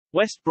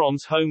West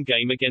Brom's home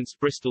game against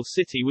Bristol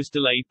City was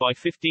delayed by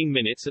 15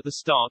 minutes at the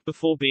start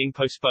before being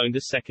postponed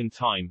a second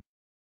time.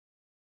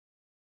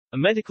 A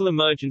medical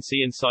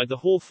emergency inside the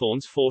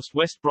Hawthorns forced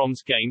West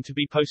Brom's game to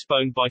be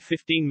postponed by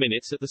 15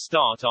 minutes at the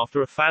start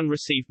after a fan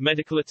received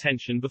medical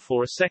attention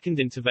before a second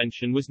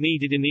intervention was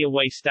needed in the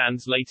away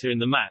stands later in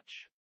the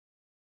match.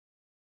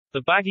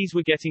 The Baggies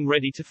were getting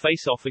ready to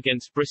face off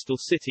against Bristol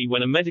City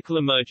when a medical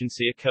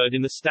emergency occurred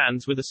in the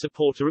stands with a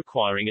supporter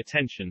requiring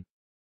attention.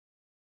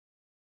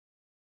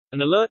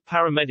 An alert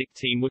paramedic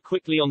team were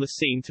quickly on the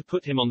scene to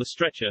put him on the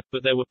stretcher,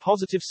 but there were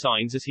positive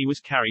signs as he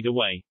was carried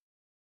away.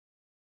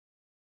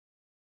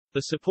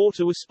 The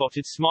supporter was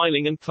spotted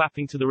smiling and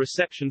clapping to the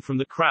reception from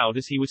the crowd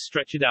as he was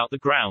stretchered out the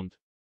ground.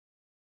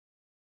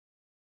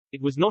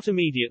 It was not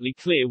immediately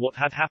clear what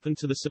had happened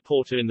to the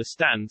supporter in the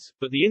stands,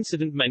 but the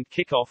incident meant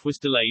kick-off was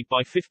delayed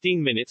by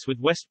 15 minutes with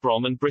West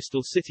Brom and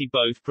Bristol City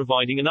both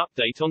providing an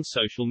update on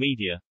social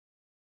media.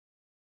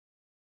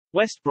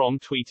 West Brom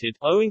tweeted,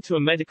 "Owing to a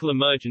medical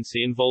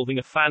emergency involving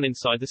a fan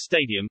inside the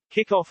stadium,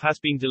 kick-off has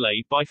been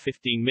delayed by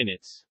 15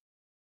 minutes.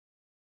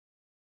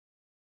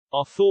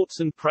 Our thoughts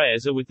and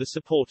prayers are with the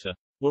supporter.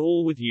 We're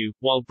all with you,"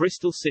 while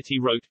Bristol City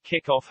wrote,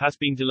 "Kick-off has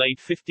been delayed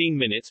 15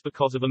 minutes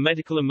because of a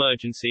medical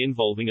emergency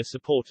involving a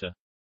supporter."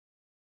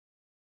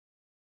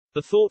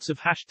 The thoughts of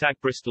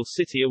 #Bristol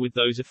City are with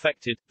those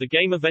affected. The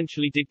game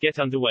eventually did get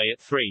underway at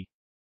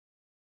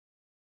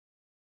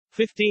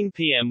 3:15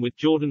 p.m. with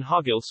Jordan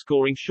Hugill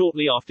scoring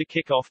shortly after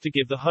kick-off to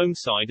give the home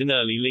side an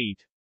early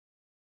lead.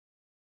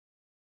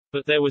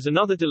 But there was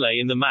another delay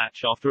in the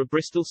match after a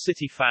Bristol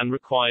City fan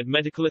required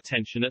medical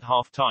attention at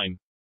half-time.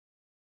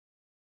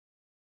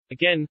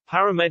 Again,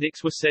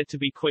 paramedics were said to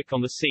be quick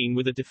on the scene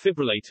with a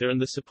defibrillator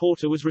and the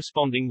supporter was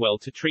responding well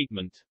to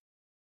treatment.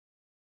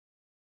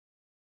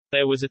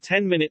 There was a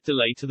 10-minute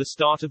delay to the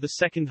start of the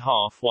second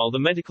half while the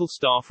medical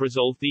staff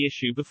resolved the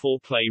issue before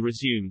play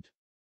resumed.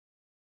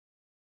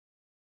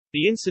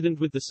 The incident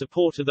with the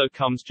supporter though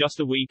comes just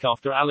a week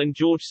after Alan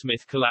George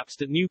Smith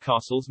collapsed at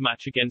Newcastle's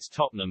match against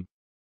Tottenham.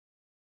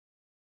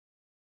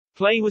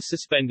 Play was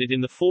suspended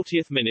in the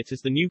 40th minute as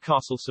the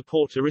Newcastle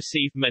supporter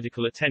received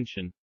medical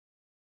attention.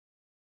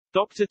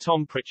 Dr.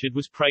 Tom Pritchard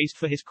was praised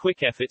for his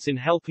quick efforts in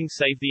helping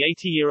save the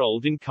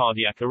 80-year-old in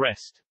cardiac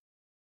arrest.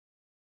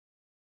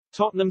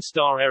 Tottenham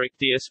star Eric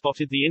Dier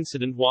spotted the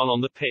incident while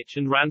on the pitch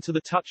and ran to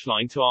the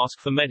touchline to ask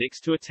for medics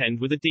to attend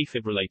with a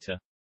defibrillator.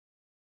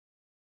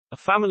 A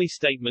family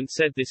statement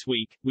said this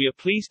week, "We are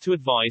pleased to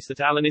advise that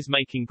Alan is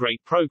making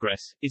great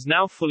progress, is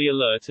now fully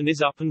alert and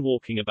is up and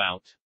walking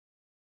about."